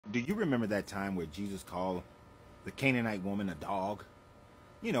Do you remember that time where Jesus called the Canaanite woman a dog?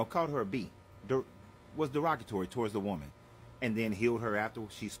 You know, called her a bee, was derogatory towards the woman, and then healed her after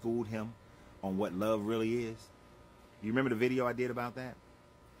she schooled him on what love really is? You remember the video I did about that?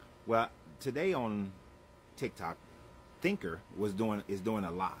 Well, today on TikTok, Thinker is doing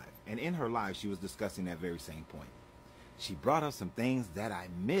a live, and in her live she was discussing that very same point. She brought up some things that I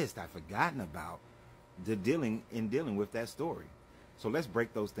missed, I'd forgotten about, dealing with that story. So let's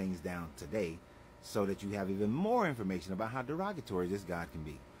break those things down today so that you have even more information about how derogatory this God can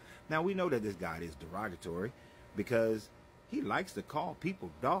be. Now, we know that this God is derogatory because he likes to call people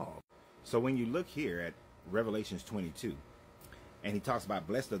dogs. So when you look here at Revelations 22, and he talks about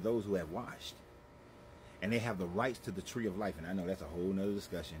blessed are those who have washed, and they have the rights to the tree of life. And I know that's a whole nother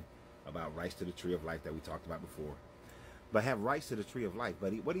discussion about rights to the tree of life that we talked about before. But have rights to the tree of life.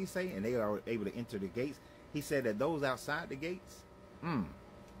 But what did he say? And they are able to enter the gates. He said that those outside the gates,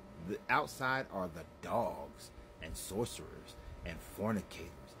 the outside are the dogs and sorcerers and fornicators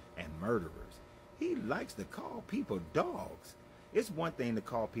and murderers. He likes to call people dogs. It's one thing to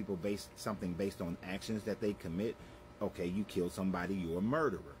call people something based on actions that they commit. Okay, you killed somebody, you're a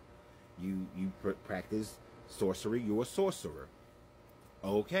murderer. You practice sorcery, you're a sorcerer.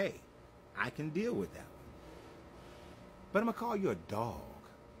 Okay, I can deal with that one. But I'm going to call you a dog.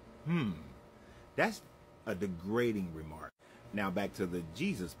 That's a degrading remark. Now back to the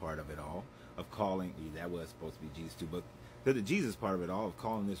Jesus part of it all, of calling, that was supposed to be Jesus too, but to the Jesus part of it all, of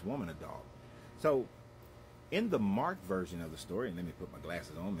calling this woman a dog. So in the Mark version of the story, and let me put my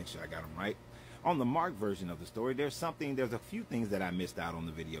glasses on, make sure I got them right. On the Mark version of the story, there's a few things that I missed out on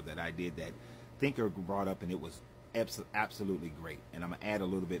the video that I did that Thinker brought up, and it was absolutely great. And I'm going to add a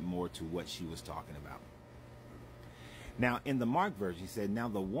little bit more to what she was talking about. Now, in the Mark version, he said, now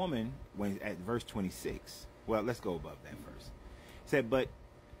the woman, when at verse 26, well, let's go above that first.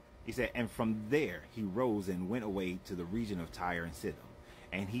 He said, and from there he rose and went away to the region of Tyre and Sidon.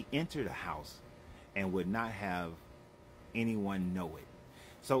 And he entered a house and would not have anyone know it.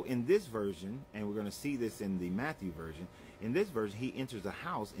 So in this version, and we're going to see this in the Matthew version, in this version, he enters a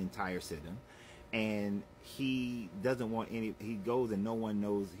house in Tyre Sidon, and he goes and no one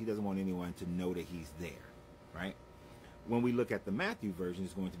knows, he doesn't want anyone to know that he's there, right? When we look at the Matthew version,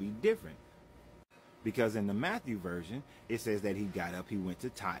 it's going to be different. Because in the Matthew version, it says that he got up, he went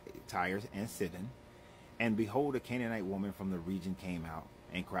to Tyre and Sidon, and behold, a Canaanite woman from the region came out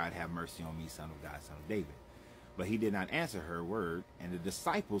and cried, have mercy on me, son of God, son of David. But he did not answer her word, and the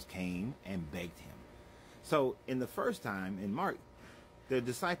disciples came and begged him. So in the first time, in Mark, the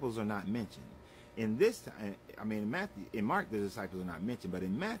disciples are not mentioned. In this time, in Mark, the disciples are not mentioned, but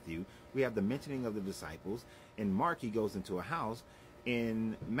in Matthew, we have the mentioning of the disciples. In Mark, he goes into a house.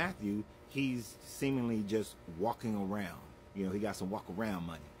 In Matthew, he's seemingly just walking around. You know, he got some walk around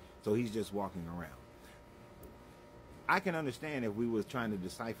money. So he's just walking around. I can understand if we was trying to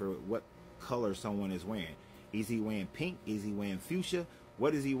decipher what color someone is wearing. Is he wearing pink? Is he wearing fuchsia?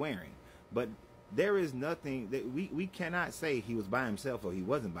 What is he wearing? But there is nothing that we cannot say he was by himself or he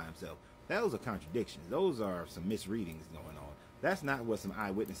wasn't by himself. Those are contradictions. Those are some misreadings going on. That's not what some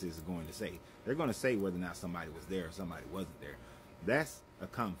eyewitnesses are going to say. They're going to say whether or not somebody was there or somebody wasn't there. That's a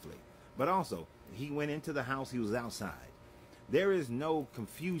conflict. But also, he went into the house, he was outside. There is no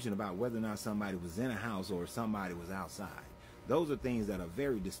confusion about whether or not somebody was in a house or somebody was outside. Those are things that are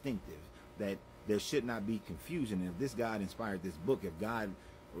very distinctive, that there should not be confusion. And if this God inspired this book, if God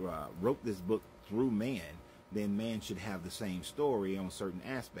wrote this book through man, then man should have the same story on certain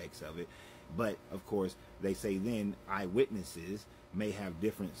aspects of it. But, of course, they say then eyewitnesses may have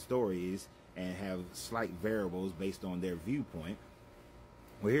different stories and have slight variables based on their viewpoint.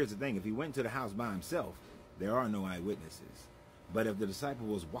 Well, here's the thing. If he went to the house by himself, there are no eyewitnesses. But if the disciple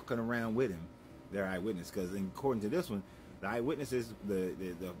was walking around with him, they're eyewitnesses. Because according to this one, the eyewitnesses, the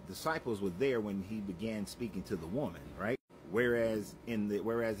disciples were there when he began speaking to the woman, right? Whereas in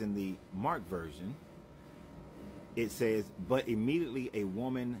the Mark version, it says, but immediately a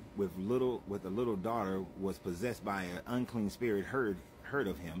woman with a little daughter was possessed by an unclean spirit, heard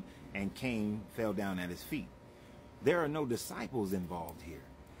of him, and fell down at his feet. There are no disciples involved here.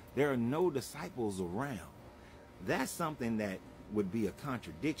 There are no disciples around. That's something that would be a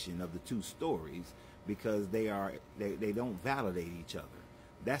contradiction of the two stories, because they don't validate each other.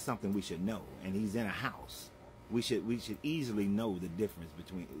 That's something we should know. And he's in a house. We should easily know the difference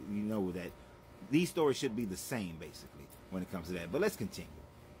between, that these stories should be the same basically when it comes to that. But let's continue.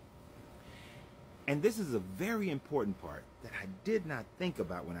 And this is a very important part that I did not think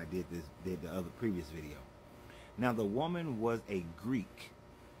about when I did the other previous video. Now, the woman was a Greek,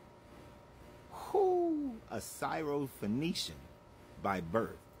 a Syro-Phoenician by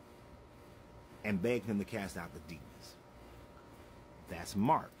birth. and begged him to cast out the demons. That's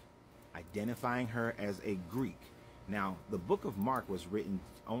Mark, identifying her as a Greek. Now, the book of Mark was written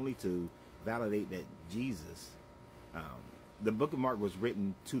only to validate that Jesus, the book of Mark was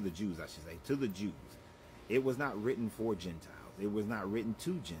written to the Jews, I should say, to the Jews. It was not written for Gentiles. It was not written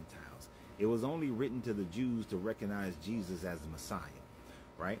to Gentiles. It was only written to the Jews to recognize Jesus as the Messiah,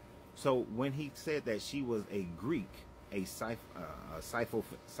 right? So when he said that she was a Greek, I'm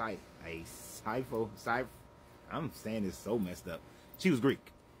saying this so messed up. She was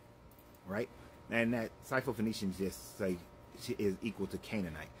Greek, right? And that Syrophoenicians just say she is equal to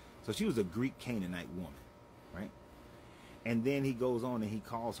Canaanite. So she was a Greek Canaanite woman, right? And then he goes on and he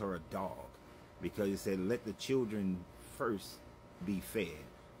calls her a dog, because he said, let the children first be fed,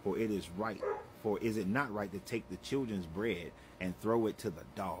 for it is right. For is it not right to take the children's bread and throw it to the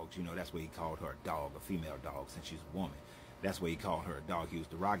dogs? You know, that's why he called her a dog, a female dog, since she's a woman. That's why he called her a dog. He was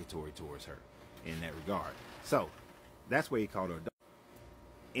derogatory towards her in that regard. So that's why he called her a dog.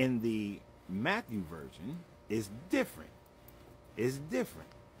 In the Matthew version, it's different. It's different.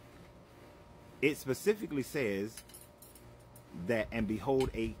 It specifically says that, and behold,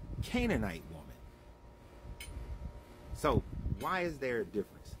 a Canaanite woman. So why is there a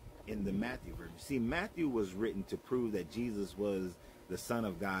difference in the Matthew version? See, Matthew was written to prove that Jesus was the Son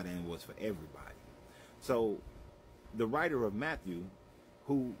of God and was for everybody. So the writer of Matthew,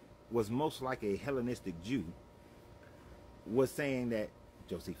 who was most like a Hellenistic Jew, was saying that,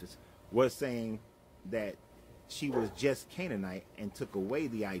 Josephus, was saying that she was just Canaanite and took away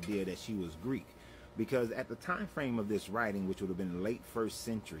the idea that she was Greek. Because at the time frame of this writing, which would have been late 1st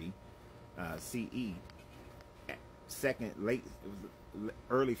century CE,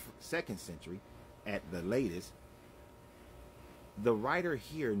 early 2nd century at the latest, the writer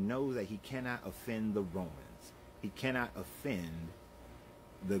here knows that he cannot offend the Romans. He cannot offend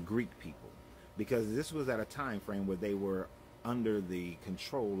the Greek people, because this was at a time frame where they were under the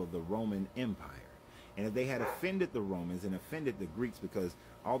control of the Roman Empire. And if they had offended the Romans and offended the Greeks, because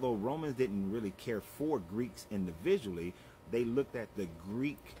although Romans didn't really care for Greeks individually, they looked at the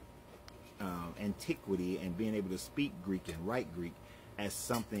Greek antiquity and being able to speak Greek and write Greek as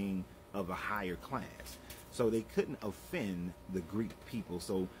something of a higher class. So they couldn't offend the Greek people.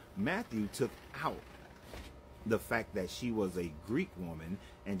 So Matthew took out the fact that she was a Greek woman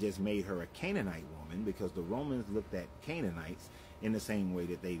and just made her a Canaanite woman, because the Romans looked at Canaanites in the same way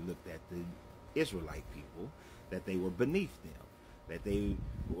that they looked at the Israelite people, that they were beneath them, that they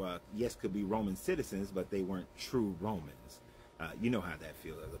yes, could be Roman citizens, but they weren't true Romans. You know how that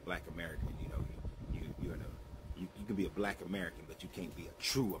feels as a black American. You know, you can be a black American, but you can't be a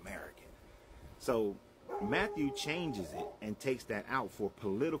true American. So Matthew changes it and takes that out for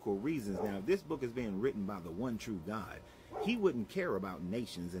political reasons. Now, if this book is being written by the one true God, he wouldn't care about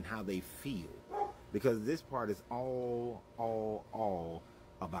nations and how they feel, because this part is all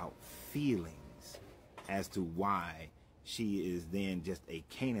about feelings as to why she is then just a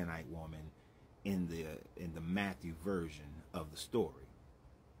Canaanite woman in the Matthew version of the story,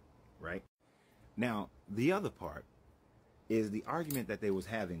 right? Now, the other part is the argument that they was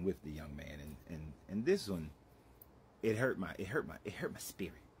having with the young man, and this one, it hurt my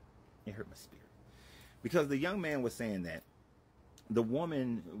spirit. It hurt my spirit, because the young man was saying that the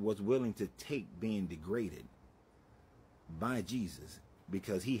woman was willing to take being degraded by Jesus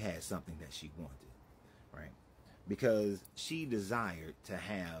because he had something that she wanted, right? Because she desired to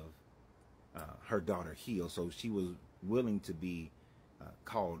have her daughter healed, so she was willing to be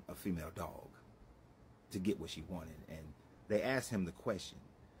called a female dog to get what she wanted. And they asked him the question,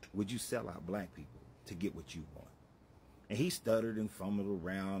 would you sell out black people to get what you want? And he stuttered and fumbled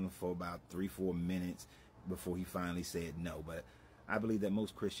around for about 3-4 minutes before he finally said no. But I believe that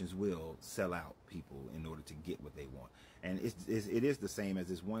most Christians will sell out people in order to get what they want. And it is the same as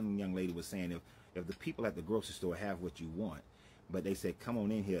this one young lady was saying, if the people at the grocery store have what you want, but they said, come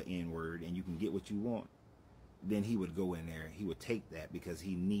on in here, N-word, and you can get what you want, then he would go in there, he would take that because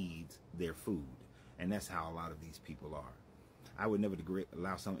he needs their food. And that's how a lot of these people are. I would never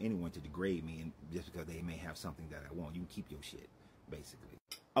allow anyone to degrade me just because they may have something that I want. You can keep your shit, basically.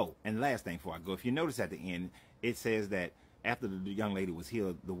 Oh, and last thing before I go, if you notice at the end, it says that after the young lady was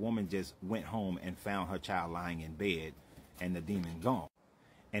healed, the woman just went home and found her child lying in bed and the demon gone.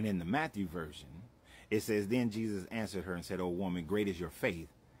 And in the Matthew version, it says, then Jesus answered her and said, "O woman, great is your faith,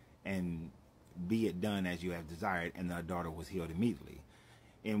 and be it done as you have desired." And the daughter was healed immediately.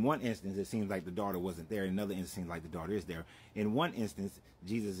 In one instance, it seems like the daughter wasn't there. In another instance, it seems like the daughter is there. In one instance,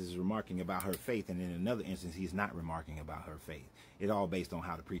 Jesus is remarking about her faith, and in another instance, he's not remarking about her faith. It's all based on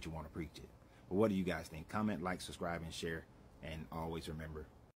how the preacher want to preach it. But what do you guys think? Comment, like, subscribe, and share. And always remember,